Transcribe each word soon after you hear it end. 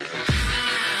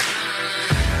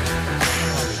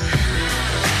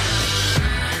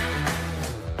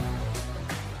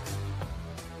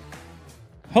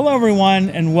Hello, everyone,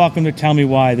 and welcome to Tell Me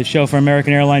Why, the show for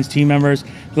American Airlines team members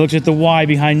that looks at the why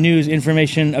behind news,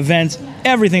 information, events,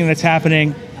 everything that's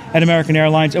happening at American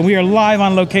Airlines. And we are live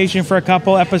on location for a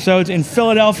couple episodes in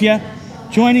Philadelphia.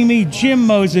 Joining me, Jim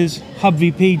Moses, Hub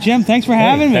VP. Jim, thanks for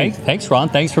having me. Thanks, Ron.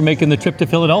 Thanks for making the trip to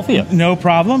Philadelphia. No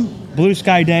problem. Blue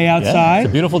sky day outside. Yeah, it's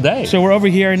a beautiful day. So we're over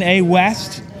here in A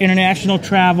West. International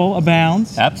travel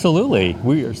abounds. Absolutely.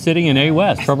 We are sitting in A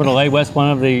West, Terminal A West,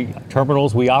 one of the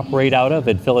terminals we operate out of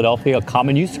in Philadelphia, a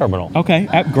common use terminal. Okay,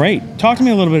 great. Talk to me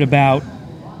a little bit about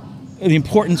the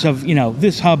importance of,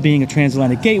 this hub being a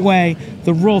transatlantic gateway,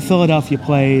 the role Philadelphia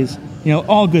plays,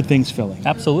 all good things Philly.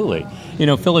 Absolutely.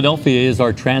 Philadelphia is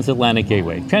our transatlantic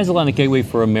gateway. Transatlantic gateway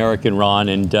for American, Ron,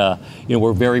 and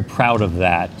we're very proud of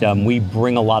that. We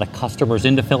bring a lot of customers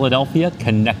into Philadelphia,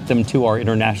 connect them to our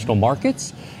international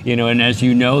markets. And as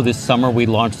you know, this summer we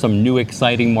launched some new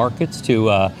exciting markets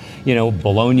to,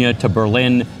 Bologna, to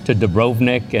Berlin, to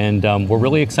Dubrovnik, and we're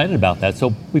really excited about that.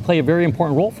 So we play a very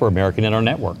important role for American in our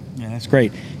network. Yeah, that's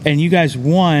great. And you guys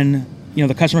won,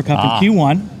 the Customer Cup in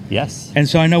Q1. Yes. And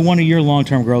so I know one of your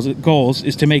long-term goals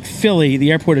is to make Philly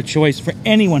the airport of choice for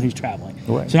anyone who's traveling.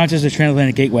 Right. So not just a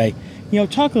transatlantic gateway.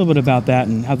 Talk a little bit about that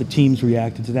and how the teams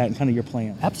reacted to that and kind of your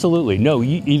plan. Absolutely. No,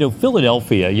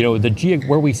 Philadelphia,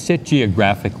 where we sit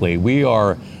geographically, we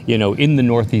are, in the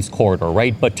Northeast corridor,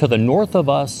 right? But to the north of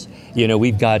us,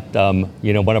 we've got,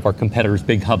 one of our competitors'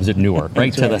 big hubs at Newark,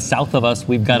 right? To the south of us,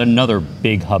 we've got another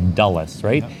big hub, Dulles,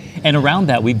 right? Yep. And around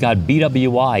that, we've got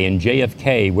BWI and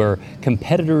JFK, where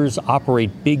competitors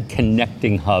operate big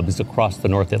connecting hubs across the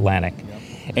North Atlantic.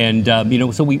 Yep.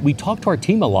 And, so we talk to our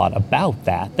team a lot about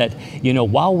that,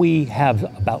 while we have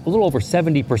about a little over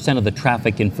 70% of the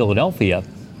traffic in Philadelphia,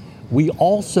 we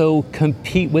also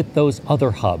compete with those other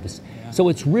hubs. So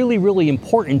it's really, really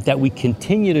important that we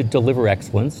continue to deliver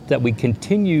excellence, that we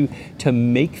continue to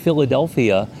make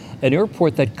Philadelphia an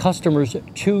airport that customers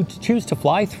choose to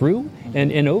fly through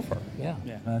and over. Yeah,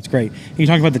 that's great. You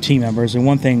talked about the team members, and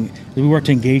one thing, we worked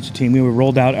to engage the team. We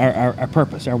rolled out our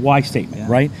purpose, our why statement,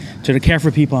 right? To care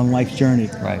for people on life's journey.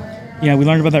 Right. Yeah, we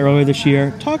learned about that earlier this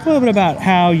year. Talk a little bit about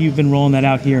how you've been rolling that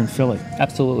out here in Philly.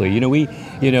 Absolutely. We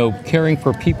caring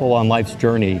for people on life's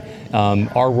journey,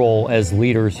 our role as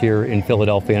leaders here in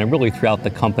Philadelphia and really throughout the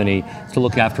company is to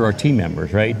look after our team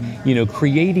members, right?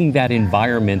 Creating that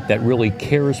environment that really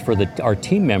cares for our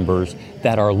team members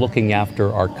that are looking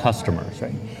after our customers,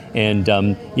 right?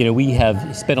 And, we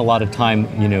have spent a lot of time,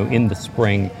 in the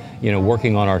spring,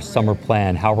 working on our summer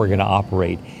plan, how we're going to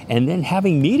operate, and then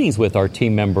having meetings with our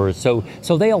team members so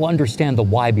they'll understand the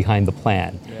why behind the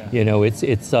plan. Yeah.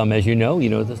 It's as you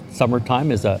know, the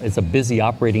summertime is a busy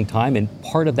operating time, and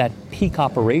part of that peak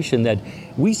operation that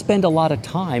we spend a lot of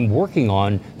time working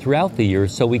on throughout the year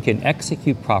so we can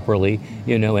execute properly,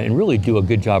 and really do a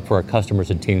good job for our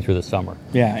customers and team through the summer.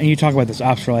 Yeah, and you talk about this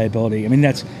ops reliability. I mean,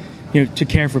 that's to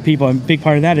care for people, and a big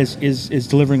part of that is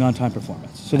delivering on-time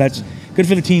performance. So that's good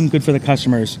for the team, good for the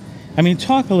customers. I mean,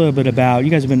 talk a little bit about, you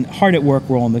guys have been hard at work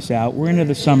rolling this out. We're into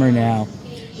the summer now.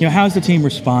 How's the team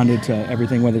responded to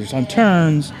everything, whether it's on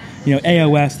turns,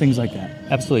 AOS, things like that?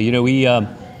 Absolutely. We,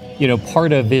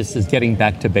 part of this is getting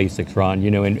back to basics, Ron,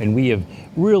 and we have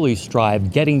really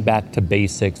strived getting back to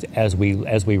basics as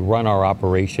we run our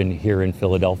operation here in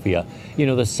Philadelphia.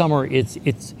 The summer, it's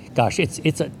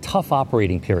a tough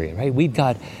operating period, right? We've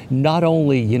got not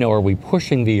only, are we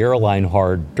pushing the airline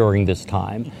hard during this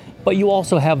time, but you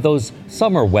also have those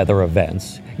summer weather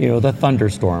events, the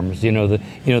thunderstorms,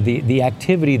 the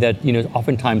activity that,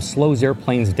 oftentimes slows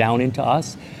airplanes down into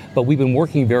us. But we've been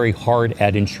working very hard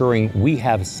at ensuring we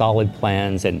have solid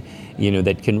plans and,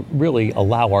 that can really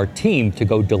allow our team to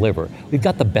go deliver. We've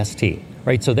got the best team,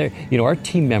 right? So our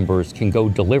team members can go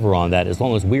deliver on that as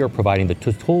long as we are providing the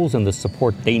tools and the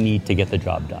support they need to get the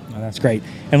job done. Oh, that's great.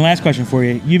 And last question for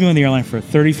you. You've been with the airline for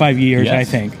 35 years, yes. I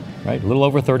think. Right, a little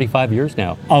over 35 years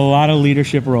now. A lot of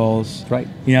leadership roles. Right.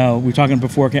 We were talking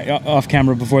off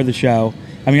camera before the show.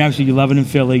 I mean, obviously you love it in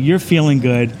Philly. You're feeling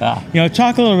good. Talk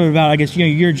a little bit about, I guess,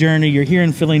 your journey. You're here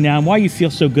in Philly now, and why you feel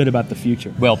so good about the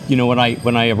future. Well, when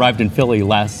I arrived in Philly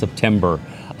last September,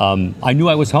 I knew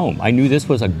I was home. I knew this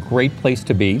was a great place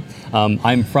to be.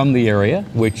 I'm from the area,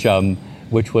 which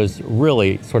was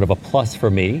really sort of a plus for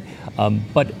me.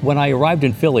 But when I arrived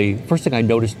in Philly, first thing I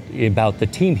noticed about the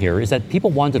team here is that people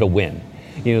wanted to win.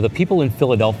 The people in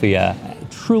Philadelphia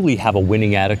truly have a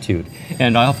winning attitude.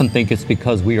 And I often think it's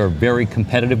because we are very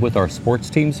competitive with our sports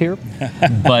teams here.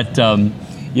 But,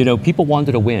 people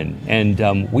wanted to win.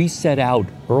 And we set out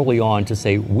early on to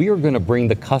say, we are going to bring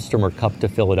the Customer Cup to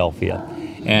Philadelphia.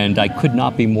 And I could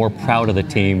not be more proud of the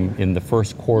team in the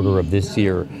first quarter of this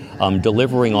year,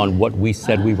 delivering on what we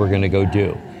said we were going to go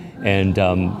do. And,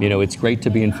 it's great to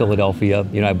be in Philadelphia.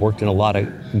 I've worked in a lot of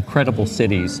incredible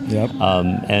cities,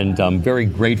 and I'm very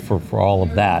grateful for all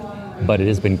of that. But it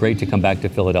has been great to come back to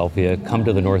Philadelphia, come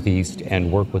to the Northeast,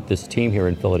 and work with this team here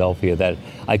in Philadelphia that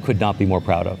I could not be more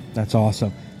proud of. That's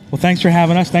awesome. Well, thanks for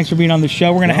having us. Thanks for being on the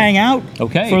show. We're going to hang out for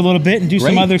a little bit and do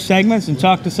some other segments and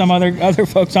talk to some other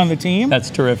folks on the team.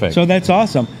 That's terrific. So that's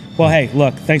awesome. Well, hey,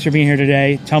 look, thanks for being here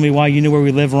today. Tell me why you knew where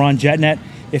we live. We're on JetNet.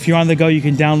 If you're on the go, you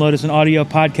can download us in audio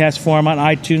podcast form on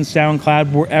iTunes,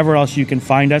 SoundCloud, wherever else you can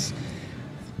find us.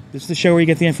 This is the show where you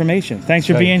get the information. Thanks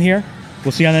for being here.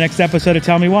 We'll see you on the next episode of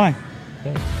Tell Me Why.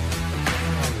 Okay.